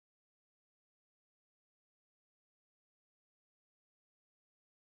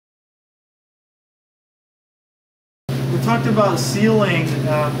talked about sealing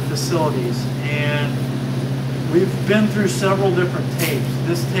facilities, and we've been through several different tapes.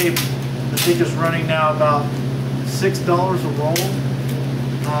 This tape, I think, is running now about $6 a roll,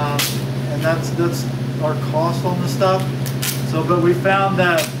 and that's our cost on this stuff. So, but we found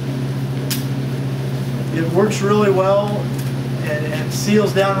that it works really well and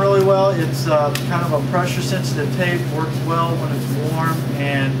seals down really well. It's kind of a pressure sensitive tape, works well when it's warm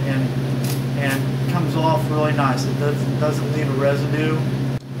and comes off really nice. It doesn't leave a residue.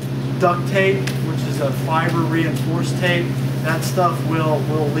 Duct tape, which is a fiber reinforced tape, that stuff will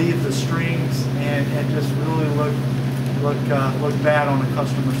leave the strings and just really look bad on a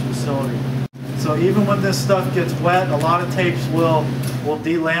customer's facility. So even when this stuff gets wet, a lot of tapes will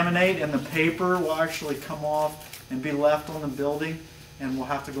delaminate, and the paper will actually come off and be left on the building, and we'll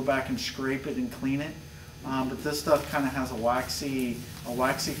have to go back and scrape it and clean it. But this stuff kind of has a waxy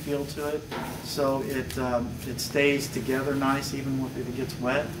feel to it, so it stays together nice even if it gets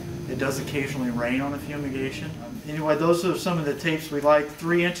wet. It does occasionally rain on a fumigation. Anyway, those are some of the tapes we like.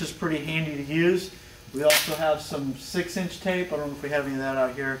 3 inch is pretty handy to use. We also have some 6-inch tape. I don't know if we have any of that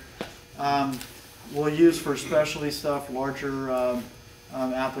out here. We'll use for specialty stuff, larger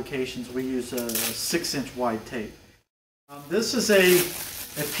applications. We use a 6-inch wide tape. This is a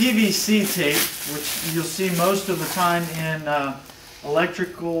PVC tape, which you'll see most of the time in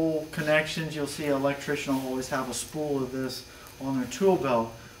electrical connections. You'll see an electrician will always have a spool of this on their tool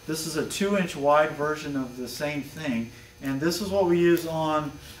belt. This is a 2-inch wide version of the same thing, and this is what we use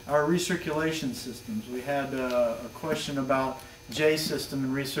on our recirculation systems. We had a question about J-system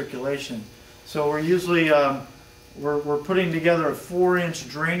and recirculation. So we're usually we're putting together a 4-inch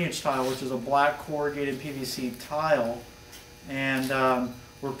drainage tile, which is a black corrugated PVC tile, and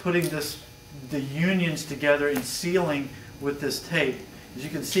we're putting the unions together and sealing with this tape. As you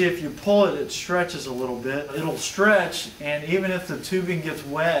can see, if you pull it, it stretches a little bit. It'll stretch, and even if the tubing gets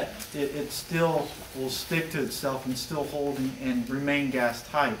wet, it still will stick to itself and still hold and remain gas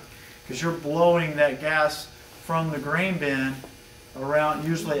tight, because you're blowing that gas from the grain bin around,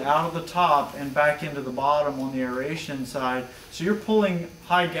 usually out of the top and back into the bottom on the aeration side. So you're pulling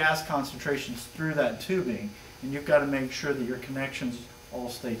high gas concentrations through that tubing, and you've got to make sure that your connections all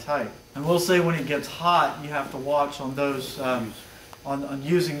stay tight. And we'll say when it gets hot, you have to watch on those on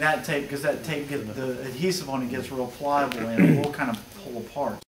using that tape, because that tape the adhesive on it gets real pliable and it will kind of pull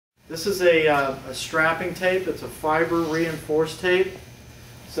apart. This is a strapping tape. It's a fiber reinforced tape.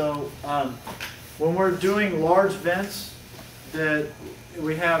 So when we're doing large vents that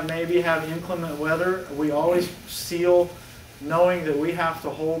we maybe have inclement weather, we always seal knowing that we have to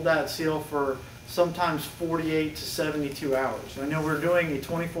hold that seal for sometimes 48 to 72 hours. I know we're doing a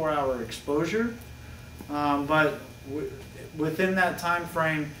 24-hour exposure, but within that time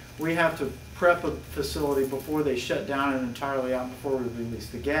frame, we have to prep a facility before they shut down and entirely out before we release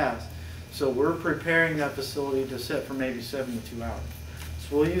the gas. So we're preparing that facility to sit for maybe 72 hours.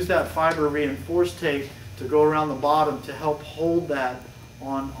 So we'll use that fiber reinforced tape to go around the bottom to help hold that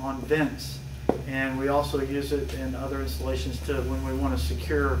on vents. And we also use it in other installations to when we want to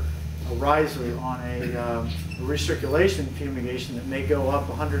secure a riser on a recirculation fumigation that may go up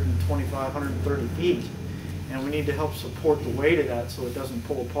 125, 130 feet. And we need to help support the weight of that so it doesn't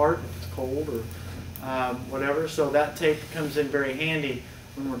pull apart if it's cold or whatever. So that tape comes in very handy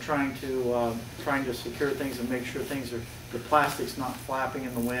when we're trying to secure things and make sure the plastic's not flapping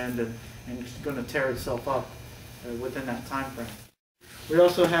in the wind and it's going to tear itself up within that time frame. We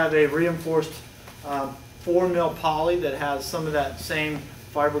also have a reinforced 4mm poly that has some of that same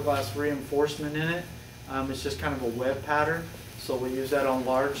fiberglass reinforcement in it. It's just kind of a web pattern, so we use that on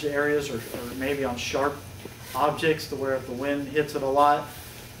large areas or maybe on sharp objects to where if the wind hits it a lot,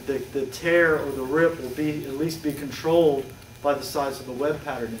 the tear or the rip will at least be controlled by the size of the web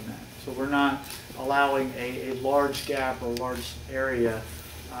pattern in that. So we're not allowing a large gap or a large area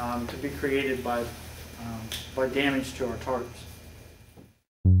to be created by damage to our tarps.